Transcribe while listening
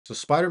So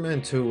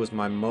Spider-Man 2 was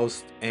my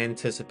most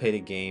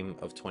anticipated game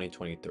of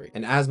 2023.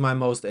 And as my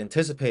most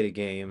anticipated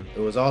game, it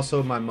was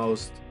also my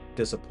most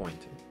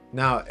disappointing.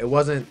 Now, it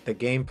wasn't the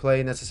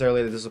gameplay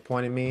necessarily that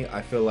disappointed me.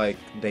 I feel like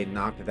they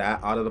knocked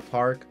that out of the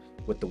park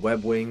with the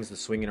web wings, the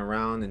swinging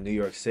around in New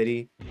York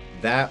City.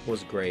 That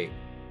was great.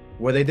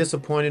 Where they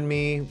disappointed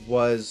me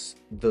was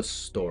the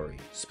story,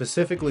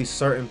 specifically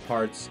certain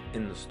parts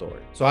in the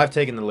story. So I've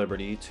taken the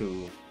liberty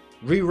to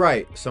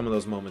rewrite some of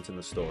those moments in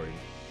the story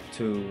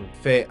to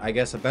fit, I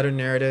guess, a better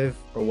narrative,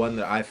 or one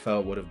that I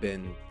felt would have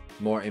been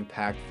more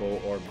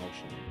impactful or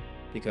emotional.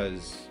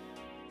 Because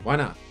why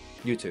not?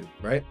 YouTube,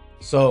 right?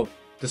 So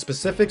the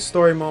specific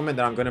story moment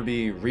that I'm going to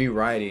be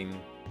rewriting,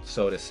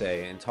 so to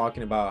say, and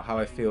talking about how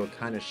I feel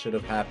kind of should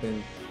have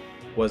happened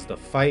was the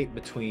fight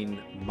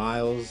between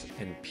Miles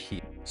and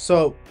Pete.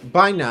 So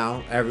by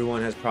now,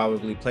 everyone has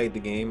probably played the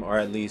game, or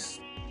at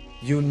least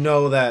you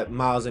know that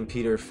Miles and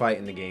Peter fight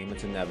in the game.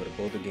 It's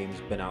inevitable. The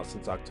game's been out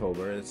since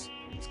October. It's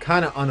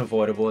kind of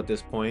unavoidable at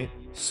this point.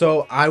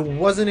 So I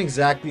wasn't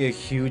exactly a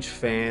huge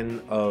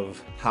fan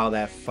of how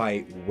that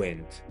fight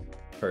went,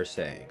 per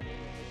se.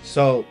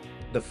 So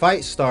the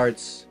fight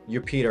starts,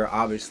 you're Peter,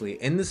 obviously,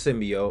 in the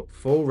symbiote,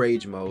 full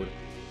rage mode,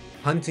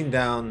 hunting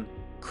down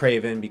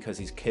Craven because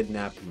he's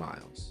kidnapped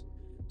Miles.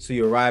 So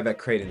you arrive at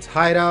Craven's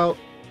hideout,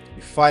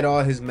 you fight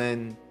all his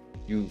men,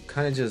 you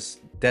kind of just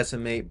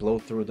decimate, blow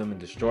through them,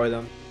 and destroy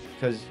them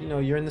because, you know,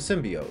 you're in the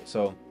symbiote,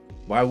 so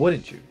why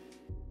wouldn't you?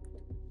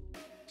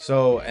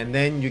 So, and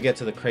then you get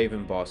to the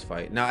Craven boss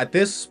fight. Now, at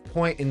this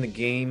point in the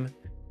game,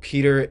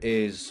 Peter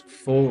is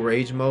full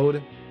rage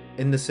mode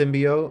in the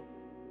symbiote.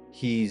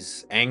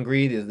 He's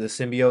angry. The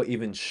symbiote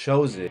even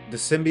shows it. The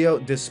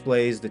symbiote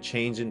displays the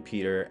change in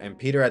Peter, and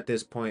Peter at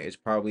this point is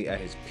probably at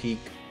his peak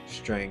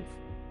strength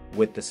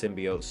with the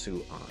symbiote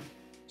suit on.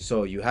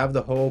 So you have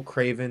the whole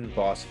Craven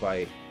boss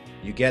fight.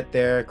 You get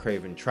there,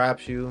 Craven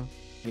traps you,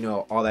 you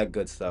know, all that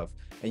good stuff.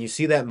 And you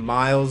see that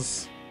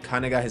Miles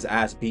kind of got his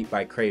ass beat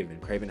by Craven.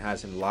 Craven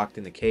has him locked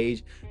in the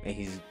cage, and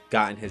he's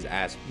gotten his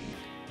ass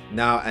beat.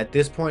 Now, at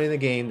this point in the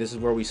game, this is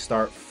where we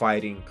start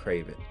fighting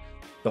Craven.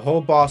 The whole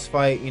boss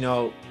fight, you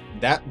know,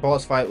 that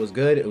boss fight was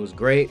good. It was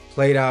great.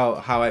 Played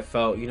out how I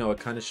felt, you know, it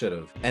kind of should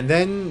have. And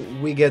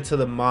then we get to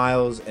the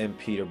Miles and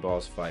Peter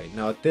boss fight.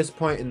 Now, at this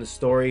point in the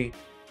story,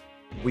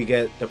 we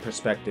get the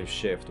perspective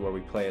shift where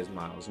we play as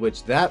Miles,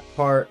 which that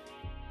part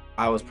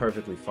I was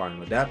perfectly fine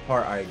with. That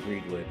part I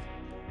agreed with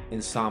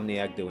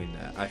Insomniac doing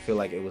that. I feel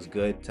like it was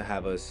good to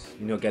have us,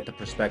 you know, get the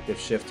perspective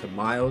shift to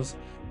Miles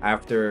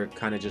after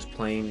kind of just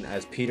playing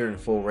as Peter in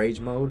full rage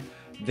mode.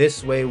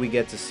 This way we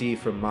get to see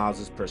from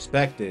Miles's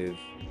perspective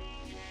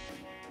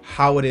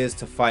how it is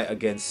to fight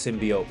against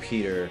symbiote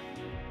Peter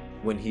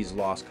when he's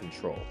lost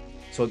control.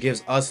 So it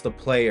gives us, the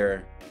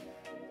player,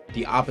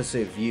 the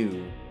opposite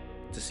view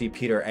to see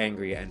Peter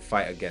angry and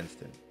fight against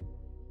him.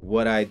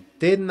 What I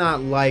did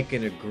not like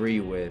and agree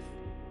with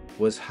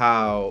was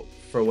how,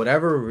 for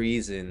whatever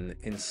reason,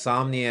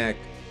 Insomniac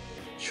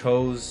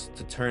chose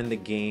to turn the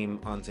game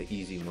onto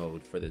easy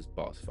mode for this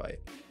boss fight.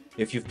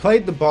 If you've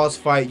played the boss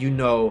fight, you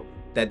know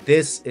that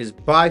this is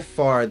by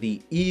far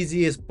the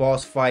easiest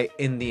boss fight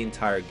in the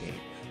entire game.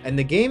 And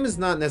the game is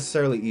not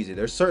necessarily easy.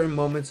 There's certain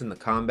moments in the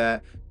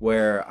combat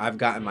where I've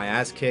gotten my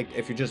ass kicked.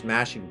 If you're just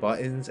mashing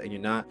buttons and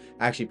you're not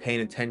actually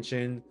paying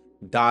attention,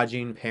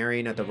 dodging,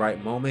 parrying at the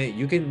right moment,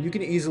 you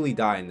can easily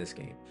die in this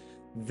game.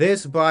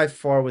 This by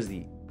far was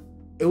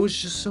it was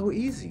just so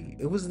easy.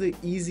 It was the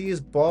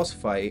easiest boss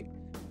fight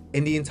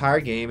in the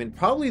entire game, and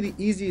probably the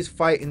easiest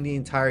fight in the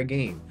entire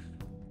game.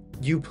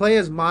 You play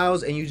as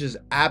Miles and you just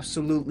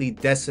absolutely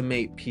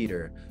decimate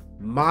Peter.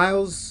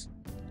 Miles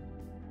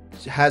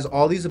has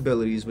all these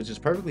abilities, which is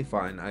perfectly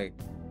fine.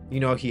 You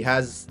know,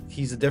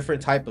 he's a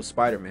different type of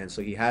Spider-Man,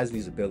 so he has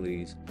these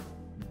abilities.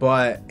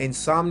 But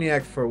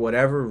Insomniac, for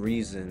whatever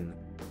reason,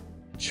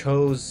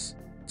 chose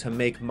to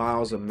make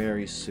Miles a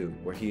Mary Sue,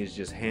 where he is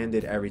just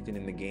handed everything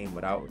in the game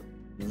without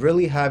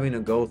really having to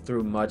go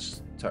through much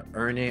to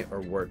earn it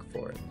or work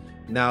for it.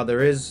 Now,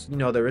 there is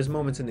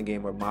moments in the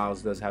game where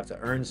Miles does have to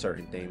earn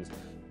certain things,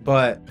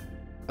 but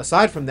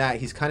aside from that,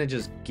 he's kind of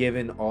just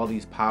given all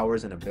these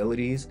powers and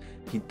abilities.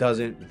 He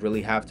doesn't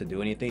really have to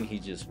do anything. He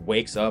just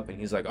wakes up and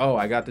he's like, oh,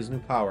 I got this new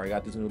power, I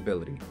got this new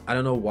ability. I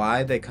don't know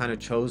why they kind of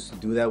chose to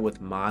do that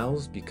with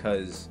Miles,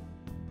 because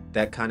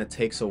that kind of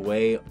takes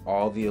away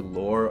all the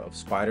allure of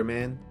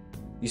Spider-Man.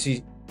 You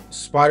see,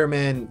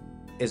 Spider-Man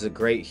is a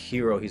great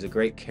hero. He's a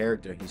great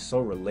character. He's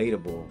so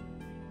relatable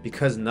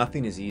because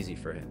nothing is easy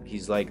for him.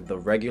 He's like the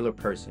regular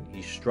person.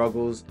 He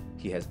struggles.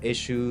 He has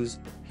issues.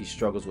 He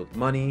struggles with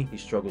money. He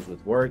struggles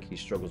with work. He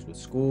struggles with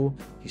school.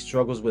 He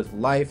struggles with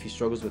life. He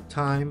struggles with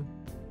time,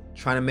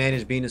 trying to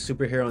manage being a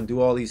superhero and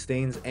do all these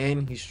things.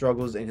 And he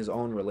struggles in his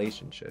own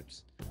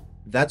relationships.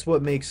 That's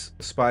what makes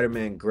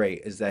Spider-Man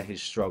great, is that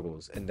his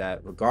struggles, and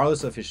that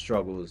regardless of his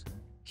struggles,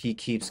 he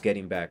keeps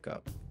getting back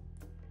up.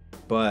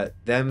 But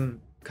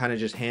them kind of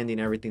just handing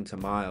everything to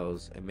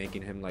Miles and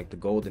making him like the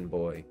golden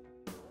boy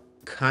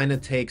kind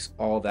of takes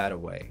all that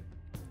away.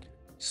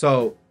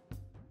 So,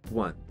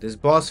 one, this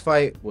boss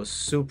fight was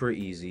super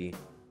easy.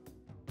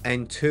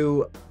 And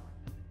two,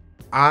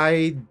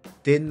 I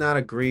did not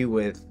agree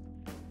with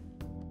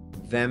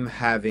them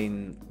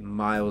having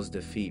Miles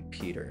defeat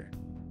Peter.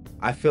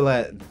 I feel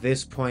at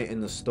this point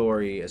in the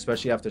story,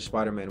 especially after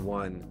Spider-Man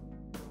 1,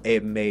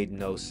 it made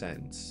no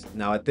sense.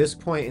 Now, at this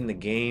point in the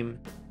game,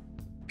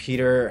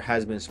 Peter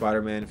has been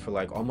Spider-Man for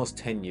like almost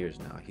 10 years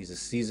now. He's a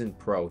seasoned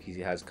pro. He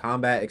has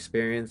combat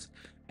experience,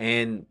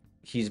 and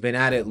he's been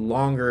at it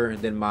longer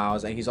than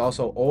Miles, and he's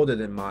also older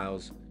than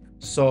Miles.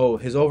 So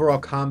his overall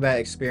combat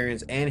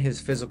experience and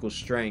his physical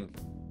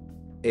strength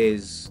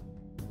is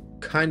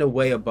kind of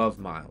way above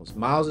Miles.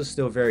 Miles is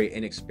still very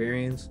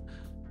inexperienced.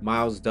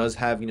 Miles does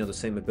have, the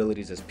same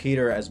abilities as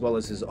Peter as well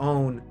as his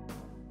own,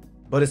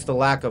 but it's the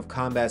lack of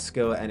combat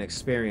skill and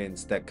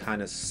experience that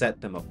kind of set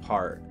them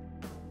apart.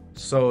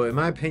 So in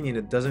my opinion,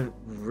 it doesn't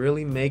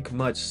really make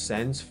much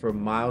sense for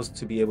Miles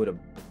to be able to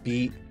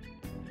beat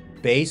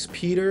base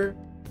Peter,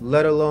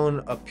 let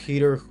alone a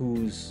Peter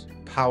who's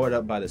powered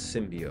up by the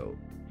symbiote.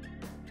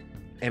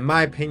 In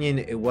my opinion,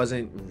 it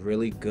wasn't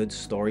really good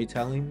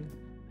storytelling.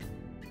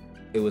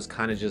 It was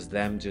kind of just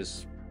them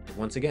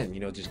once again,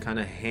 just kind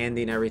of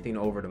handing everything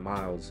over to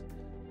Miles,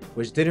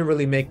 which didn't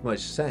really make much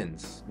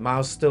sense.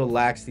 Miles still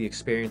lacks the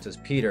experience as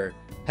Peter.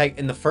 Heck,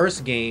 in the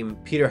first game,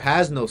 Peter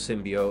has no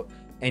symbiote,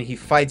 and he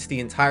fights the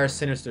entire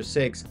Sinister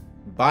Six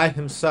by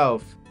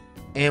himself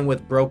and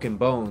with broken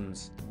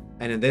bones.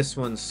 And in this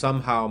one,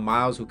 somehow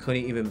Miles, who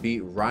couldn't even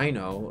beat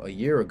Rhino a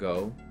year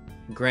ago,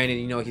 granted,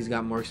 he's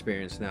got more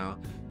experience now,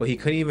 but he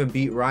couldn't even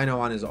beat Rhino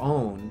on his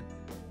own,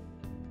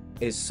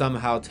 is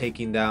somehow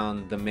taking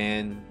down the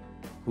man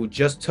who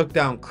just took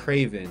down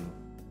Kraven,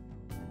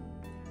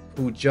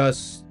 who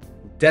just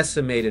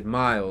decimated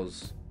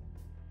Miles.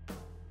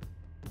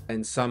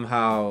 And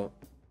somehow,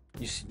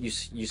 you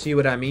see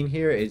what I mean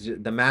here?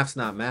 The math's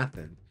not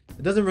mathing.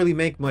 It doesn't really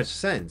make much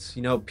sense.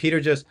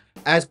 Peter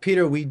as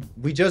Peter, we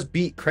just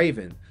beat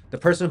Kraven, the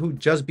person who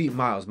just beat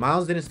Miles.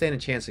 Miles didn't stand a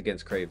chance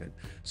against Kraven.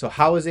 So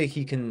how is it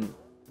he can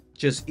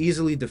just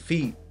easily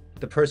defeat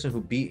the person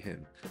who beat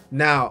him?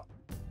 Now,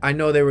 I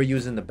know they were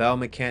using the bell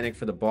mechanic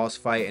for the boss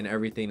fight and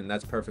everything, and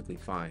that's perfectly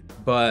fine.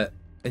 But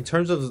in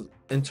terms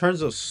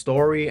of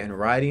story and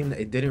writing,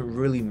 it didn't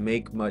really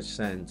make much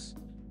sense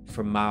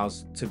for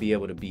Miles to be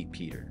able to beat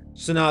Peter.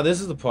 So now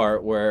this is the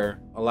part where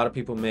a lot of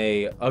people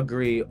may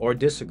agree or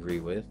disagree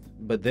with,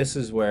 but this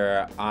is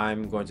where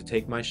I'm going to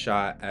take my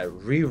shot at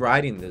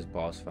rewriting this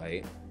boss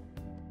fight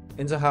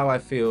into how I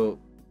feel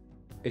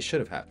it should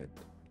have happened,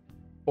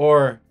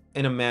 or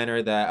in a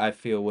manner that I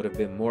feel would have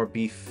been more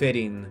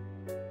befitting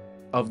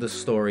of the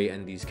story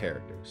and these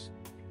characters.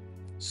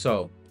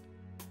 So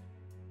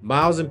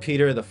Miles and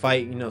Peter, the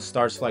fight,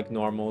 starts like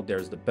normal.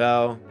 There's the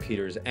bell,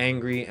 Peter's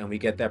angry, and we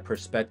get that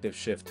perspective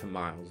shift to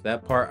Miles.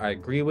 That part I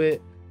agree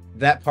with.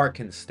 That part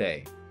can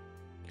stay.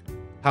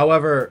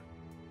 However,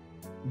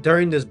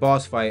 during this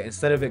boss fight,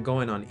 instead of it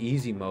going on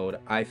easy mode,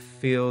 I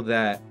feel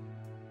that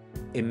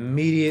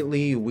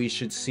immediately we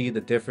should see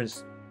the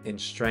difference in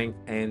strength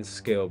and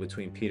skill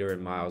between Peter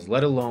and Miles,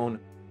 let alone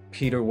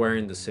Peter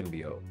wearing the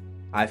symbiote.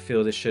 I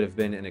feel this should have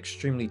been an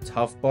extremely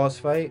tough boss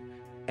fight,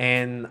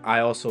 and I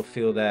also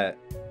feel that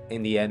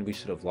in the end we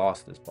should have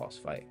lost this boss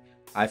fight.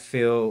 I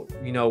feel,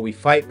 we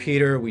fight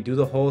Peter, we do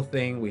the whole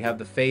thing, we have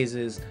the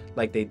phases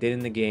like they did in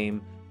the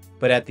game,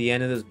 but at the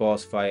end of this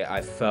boss fight,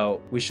 I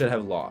felt we should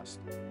have lost.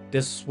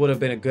 This would have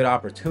been a good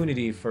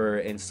opportunity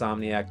for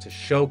Insomniac to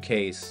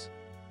showcase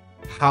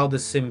how the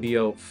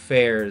symbiote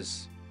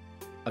fares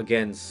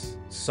against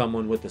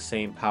someone with the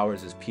same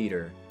powers as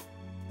Peter,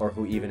 or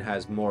who even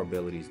has more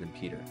abilities than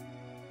Peter.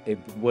 It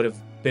would have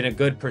been a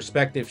good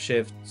perspective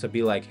shift to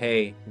be like,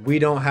 hey, we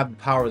don't have the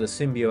power of the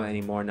symbiote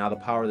anymore. Now the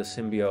power of the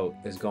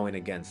symbiote is going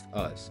against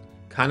us.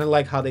 Kind of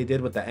like how they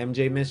did with the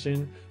MJ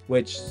mission,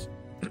 which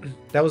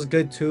that was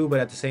good too, but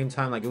at the same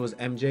time, like, it was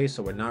MJ,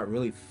 so we're not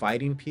really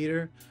fighting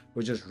Peter.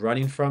 We're just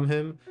running from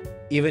him.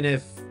 Even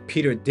if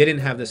Peter didn't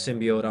have the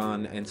symbiote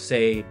on and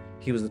say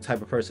he was the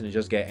type of person to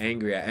just get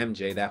angry at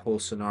MJ, that whole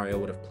scenario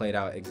would have played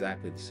out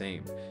exactly the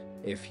same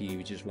if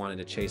he just wanted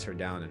to chase her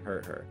down and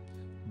hurt her.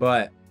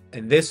 But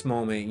in this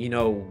moment,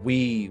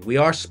 we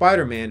are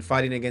Spider-Man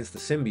fighting against the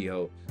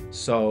symbiote,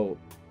 so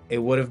it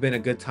would have been a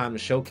good time to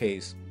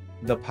showcase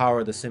the power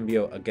of the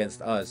symbiote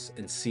against us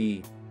and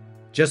see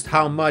just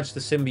how much the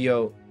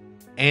symbiote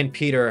and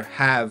Peter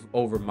have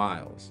over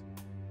Miles.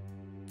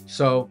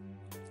 So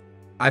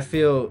I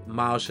feel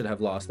Miles should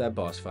have lost that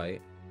boss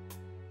fight.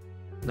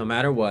 No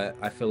matter what,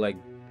 I feel like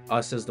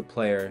us as the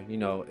player,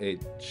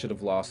 it should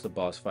have lost the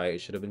boss fight.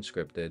 It should have been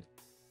scripted.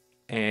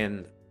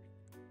 And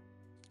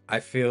I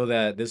feel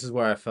that this is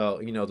where I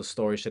felt, the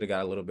story should have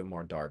got a little bit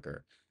more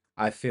darker.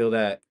 I feel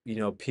that,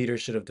 Peter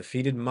should have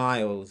defeated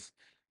Miles,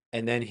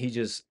 and then he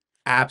just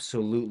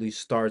absolutely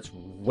starts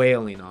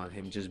wailing on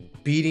him, just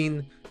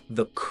beating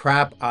the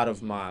crap out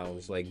of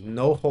Miles, like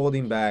no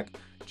holding back,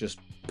 just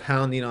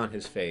pounding on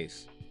his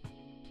face.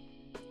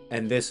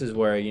 And this is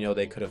where,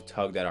 they could have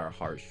tugged at our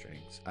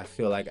heartstrings. I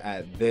feel like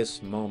at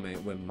this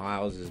moment, when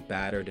Miles is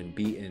battered and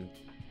beaten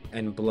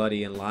and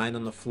bloody and lying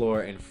on the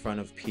floor in front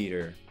of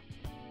Peter,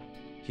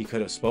 he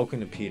could have spoken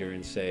to Peter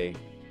and say,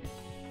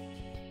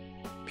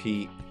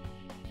 Pete,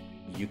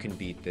 you can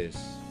beat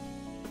this.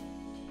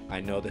 I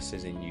know this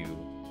isn't you.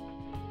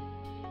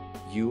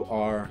 You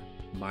are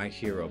my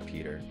hero,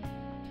 Peter.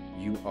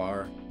 You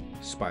are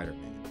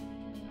Spider-Man.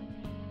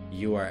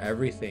 You are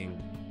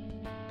everything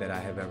that I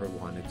have ever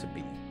wanted to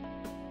be.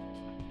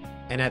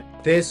 And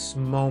at this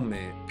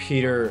moment,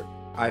 Peter,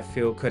 I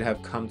feel, could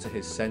have come to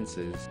his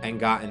senses and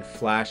gotten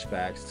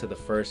flashbacks to the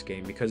first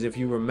game. Because if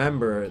you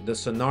remember, the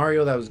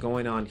scenario that was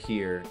going on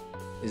here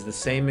is the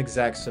same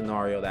exact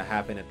scenario that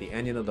happened at the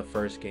ending of the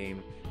first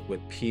game with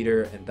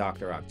Peter and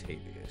Dr.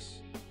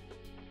 Octavius.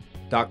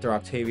 Dr.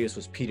 Octavius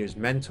was Peter's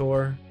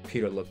mentor.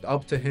 Peter looked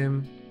up to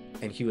him,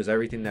 and he was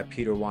everything that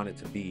Peter wanted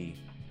to be.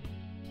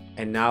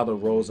 And now the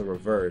roles are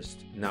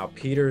reversed. Now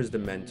Peter is the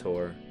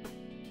mentor,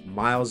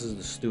 Miles is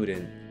the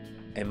student,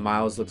 and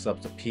Miles looks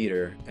up to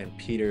Peter, and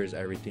Peter is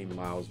everything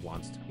Miles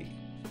wants to be.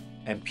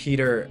 And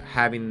Peter,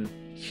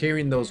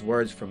 hearing those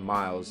words from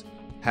Miles,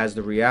 has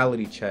the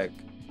reality check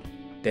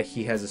that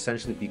he has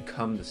essentially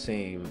become the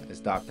same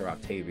as Dr.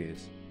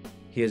 Octavius.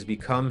 He has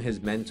become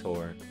his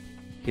mentor,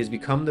 he has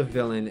become the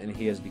villain, and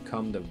he has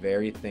become the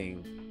very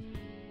thing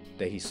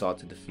that he sought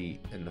to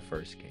defeat in the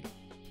first game.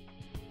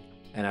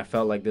 And I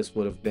felt like this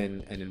would have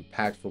been an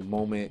impactful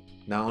moment,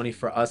 not only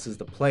for us as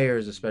the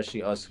players,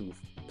 especially us who've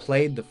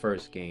played the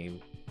first game,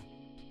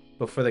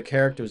 but for the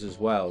characters as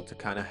well, to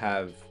kind of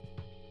have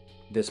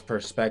this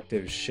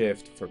perspective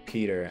shift for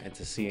Peter and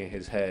to see in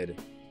his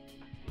head,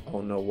 oh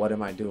no, what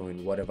am I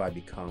doing? What have I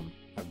become?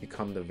 I've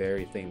become the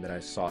very thing that I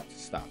sought to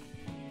stop.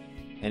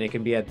 And it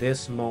can be at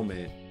this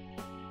moment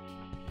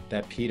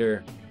that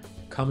Peter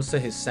comes to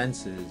his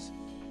senses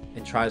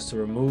and tries to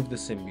remove the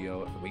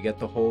symbiote. And we get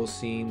the whole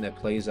scene that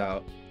plays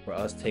out for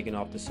us taking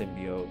off the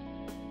symbiote,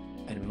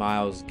 and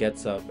Miles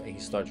gets up and he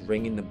starts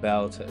ringing the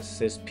bell to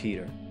assist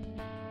Peter.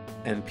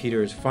 And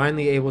Peter is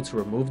finally able to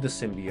remove the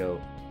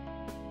symbiote.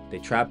 They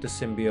trap the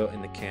symbiote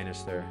in the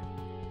canister,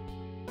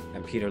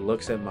 and Peter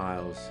looks at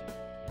Miles,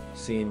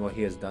 seeing what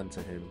he has done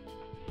to him,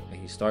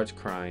 and he starts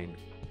crying,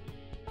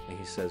 and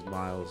he says,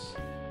 Miles,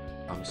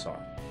 I'm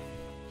sorry,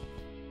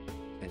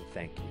 and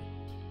thank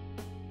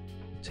you.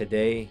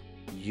 Today,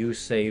 you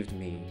saved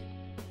me.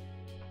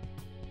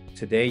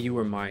 Today, you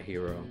were my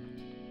hero,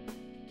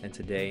 and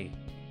today,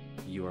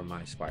 you are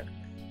my Spider-Man.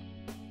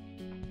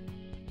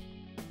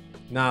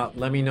 Now,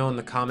 let me know in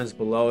the comments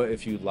below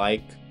if you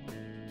like,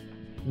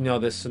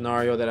 this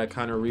scenario that I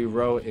kind of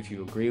rewrote, if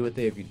you agree with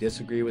it, if you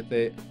disagree with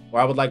it,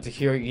 or I would like to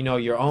hear,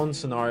 your own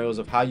scenarios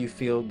of how you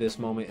feel this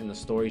moment in the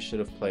story should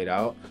have played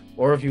out,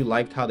 or if you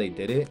liked how they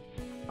did it.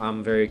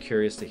 I'm very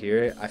curious to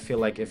hear it. I feel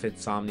like if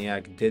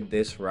Insomniac did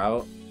this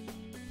route,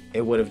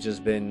 it would have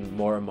just been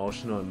more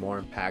emotional and more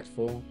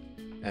impactful.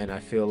 And I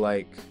feel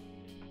like,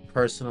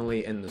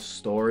 personally, in the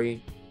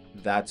story,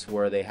 that's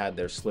where they had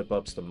their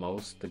slip-ups the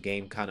most. The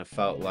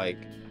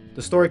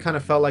story kind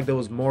of felt like there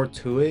was more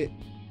to it.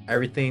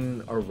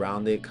 Everything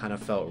around it kind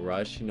of felt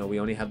rushed. We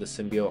only had the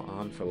symbiote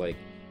on for like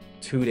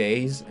 2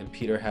 days, and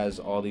Peter has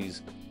all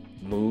these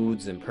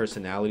moods and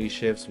personality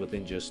shifts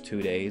within just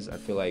 2 days. I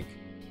feel like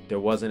there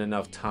wasn't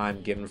enough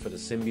time given for the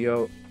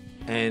symbiote,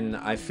 and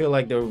I feel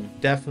like there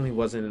definitely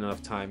wasn't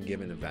enough time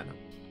given to Venom.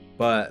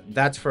 But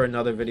that's for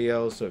another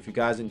video. So if you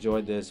guys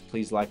enjoyed this,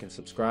 please like and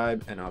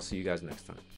subscribe, and I'll see you guys next time.